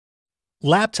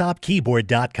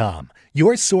LaptopKeyboard.com,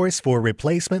 your source for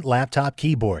replacement laptop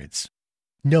keyboards.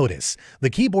 Notice, the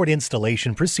keyboard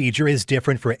installation procedure is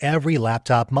different for every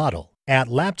laptop model. At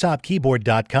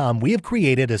LaptopKeyboard.com, we have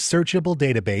created a searchable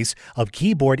database of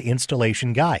keyboard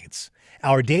installation guides.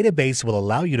 Our database will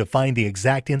allow you to find the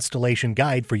exact installation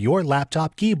guide for your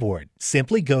laptop keyboard.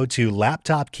 Simply go to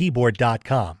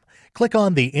LaptopKeyboard.com. Click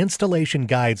on the Installation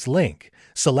Guides link.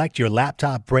 Select your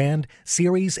laptop brand,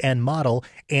 series, and model,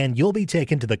 and you'll be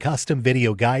taken to the custom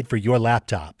video guide for your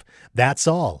laptop. That's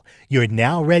all. You're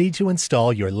now ready to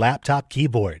install your laptop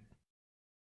keyboard.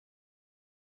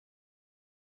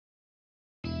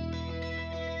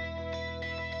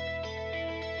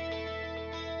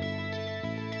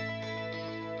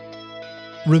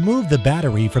 Remove the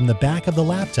battery from the back of the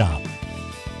laptop.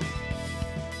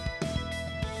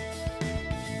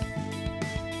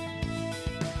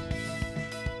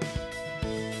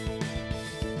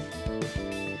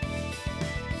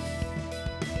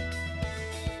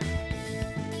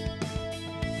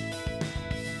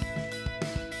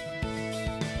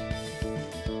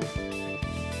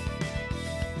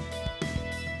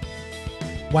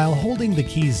 While holding the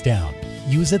keys down,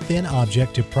 use a thin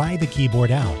object to pry the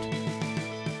keyboard out.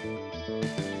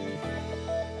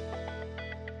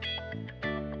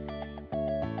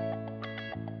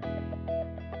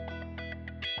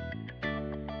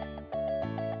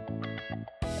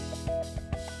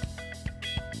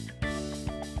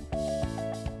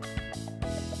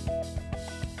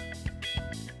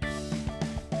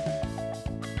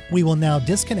 We will now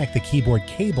disconnect the keyboard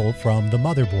cable from the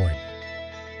motherboard.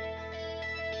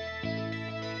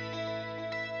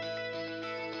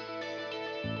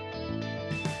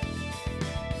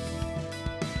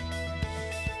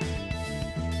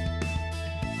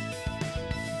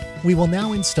 We will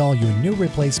now install your new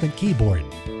replacement keyboard.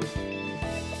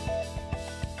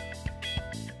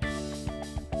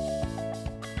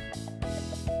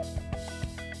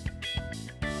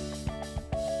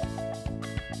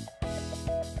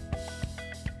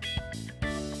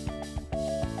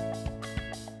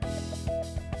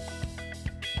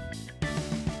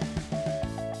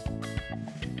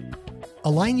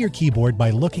 Align your keyboard by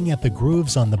looking at the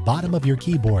grooves on the bottom of your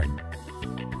keyboard.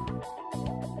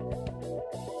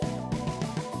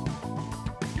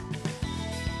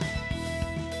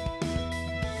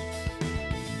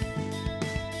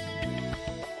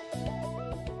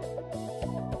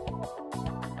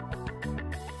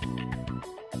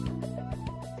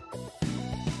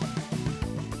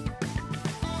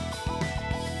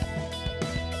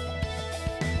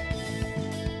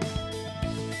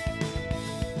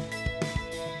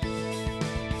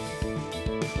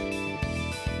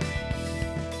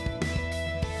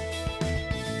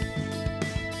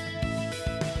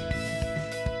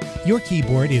 Your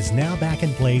keyboard is now back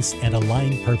in place and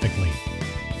aligned perfectly.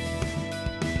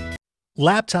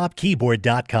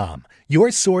 LaptopKeyboard.com,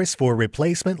 your source for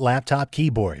replacement laptop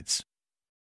keyboards.